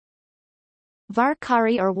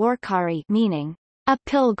Varkari or Warkari, meaning a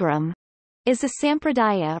pilgrim, is a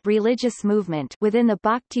sampradaya religious movement within the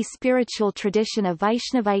Bhakti spiritual tradition of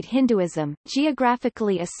Vaishnavite Hinduism,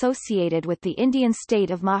 geographically associated with the Indian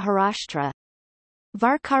state of Maharashtra.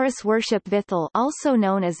 Varkaris worship Vithal, also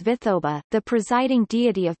known as Vithoba, the presiding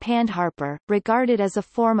deity of Pandharpur, regarded as a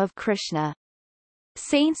form of Krishna.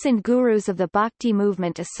 Saints and gurus of the Bhakti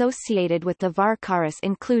movement associated with the Varkaris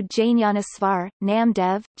include Jnanasvar,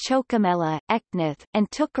 Namdev, Chokamela, Eknath, and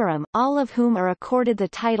Tukaram, all of whom are accorded the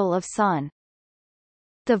title of Sant.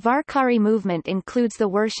 The Varkari movement includes the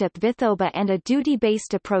worship Vithoba and a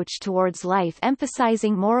duty-based approach towards life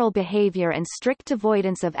emphasizing moral behavior and strict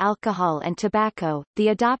avoidance of alcohol and tobacco, the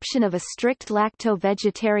adoption of a strict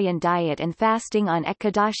lacto-vegetarian diet and fasting on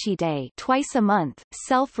Ekadashi day twice a month,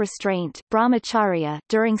 self-restraint brahmacharya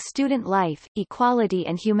during student life, equality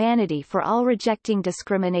and humanity for all, rejecting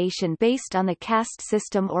discrimination based on the caste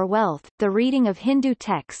system or wealth, the reading of Hindu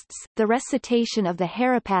texts, the recitation of the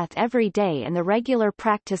Haripath every day and the regular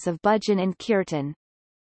practice of bhajan and kirtan.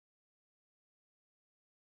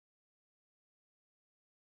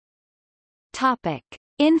 Topic: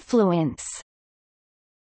 Influence.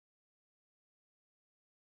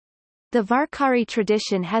 The Varkari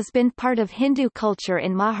tradition has been part of Hindu culture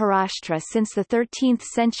in Maharashtra since the 13th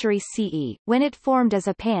century CE, when it formed as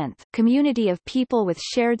a panth community of people with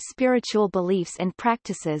shared spiritual beliefs and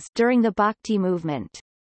practices during the Bhakti movement.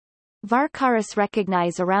 Varkaris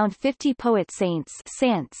recognize around 50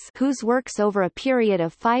 poet-saints whose works over a period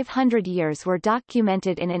of 500 years were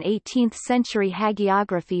documented in an 18th-century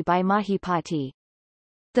hagiography by Mahipati.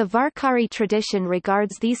 The Varkari tradition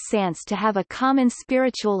regards these saints to have a common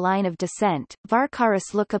spiritual line of descent.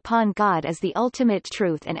 Varkaris look upon God as the ultimate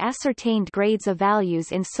truth and ascertained grades of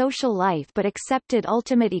values in social life but accepted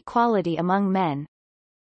ultimate equality among men.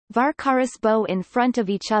 Varkaris bow in front of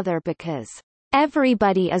each other because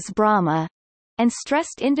everybody is Brahma, and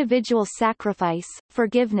stressed individual sacrifice,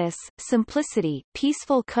 forgiveness, simplicity,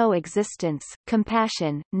 peaceful coexistence,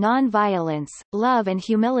 compassion, non-violence, love and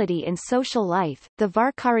humility in social life. The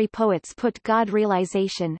Varkari poets put God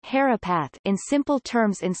realization Haripath in simple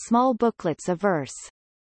terms in small booklets of verse.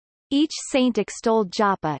 Each saint extolled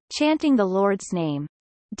japa, chanting the Lord's name.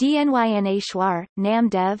 Dnyaneshwar,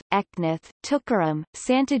 Namdev, Eknath, Tukaram,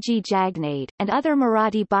 Santaji Jagnade, and other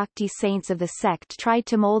Marathi Bhakti saints of the sect tried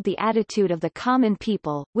to mold the attitude of the common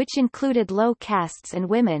people, which included low castes and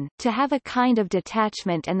women, to have a kind of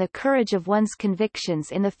detachment and the courage of one's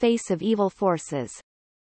convictions in the face of evil forces.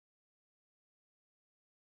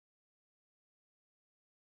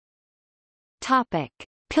 Topic: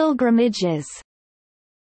 Pilgrimages.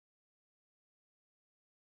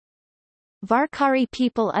 Varkari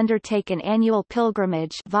people undertake an annual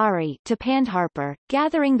pilgrimage to Pandharpur,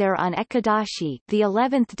 gathering there on Ekadashi, the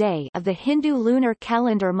 11th day of the Hindu lunar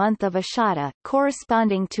calendar month of Ashada,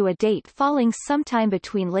 corresponding to a date falling sometime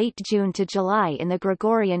between late June to July in the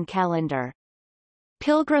Gregorian calendar.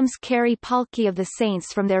 Pilgrims carry palki of the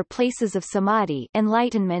saints from their places of samadhi,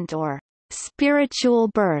 enlightenment or spiritual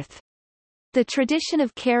birth. The tradition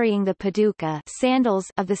of carrying the paduka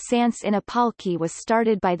sandals of the saints in a palki was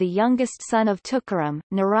started by the youngest son of Tukaram,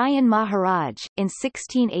 Narayan Maharaj, in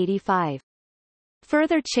 1685.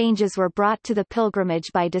 Further changes were brought to the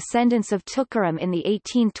pilgrimage by descendants of Tukaram in the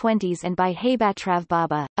 1820s and by Hebatrav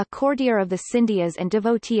Baba, a courtier of the Scindias and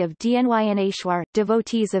devotee of Dnyaneshwar.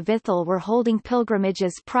 Devotees of Vithal were holding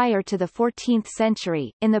pilgrimages prior to the 14th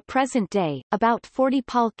century. In the present day, about 40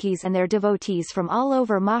 palkis and their devotees from all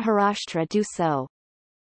over Maharashtra do so.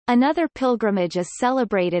 Another pilgrimage is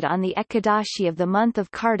celebrated on the Ekadashi of the month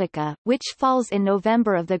of Kartika, which falls in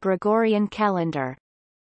November of the Gregorian calendar.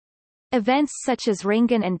 Events such as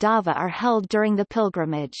Ringan and Dava are held during the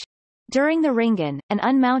pilgrimage. During the Ringan, an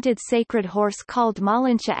unmounted sacred horse called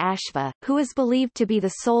Malincha Ashva, who is believed to be the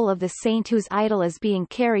soul of the saint whose idol is being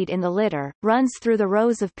carried in the litter, runs through the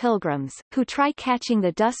rows of pilgrims, who try catching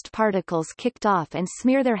the dust particles kicked off and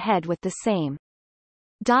smear their head with the same.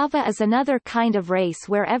 Dava is another kind of race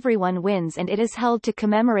where everyone wins, and it is held to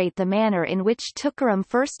commemorate the manner in which Tukaram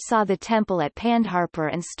first saw the temple at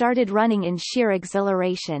Pandharpur and started running in sheer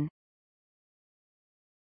exhilaration.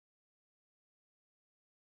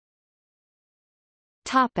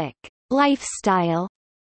 Topic: Lifestyle.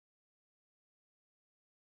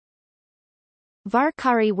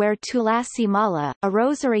 Varkari wear tulasi mala, a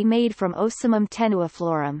rosary made from Ocimum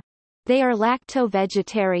tenuiflorum. They are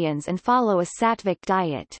lacto-vegetarians and follow a sattvic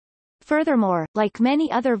diet. Furthermore, like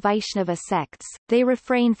many other Vaishnava sects, they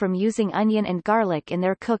refrain from using onion and garlic in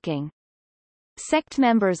their cooking. Sect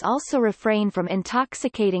members also refrain from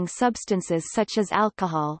intoxicating substances such as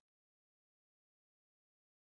alcohol.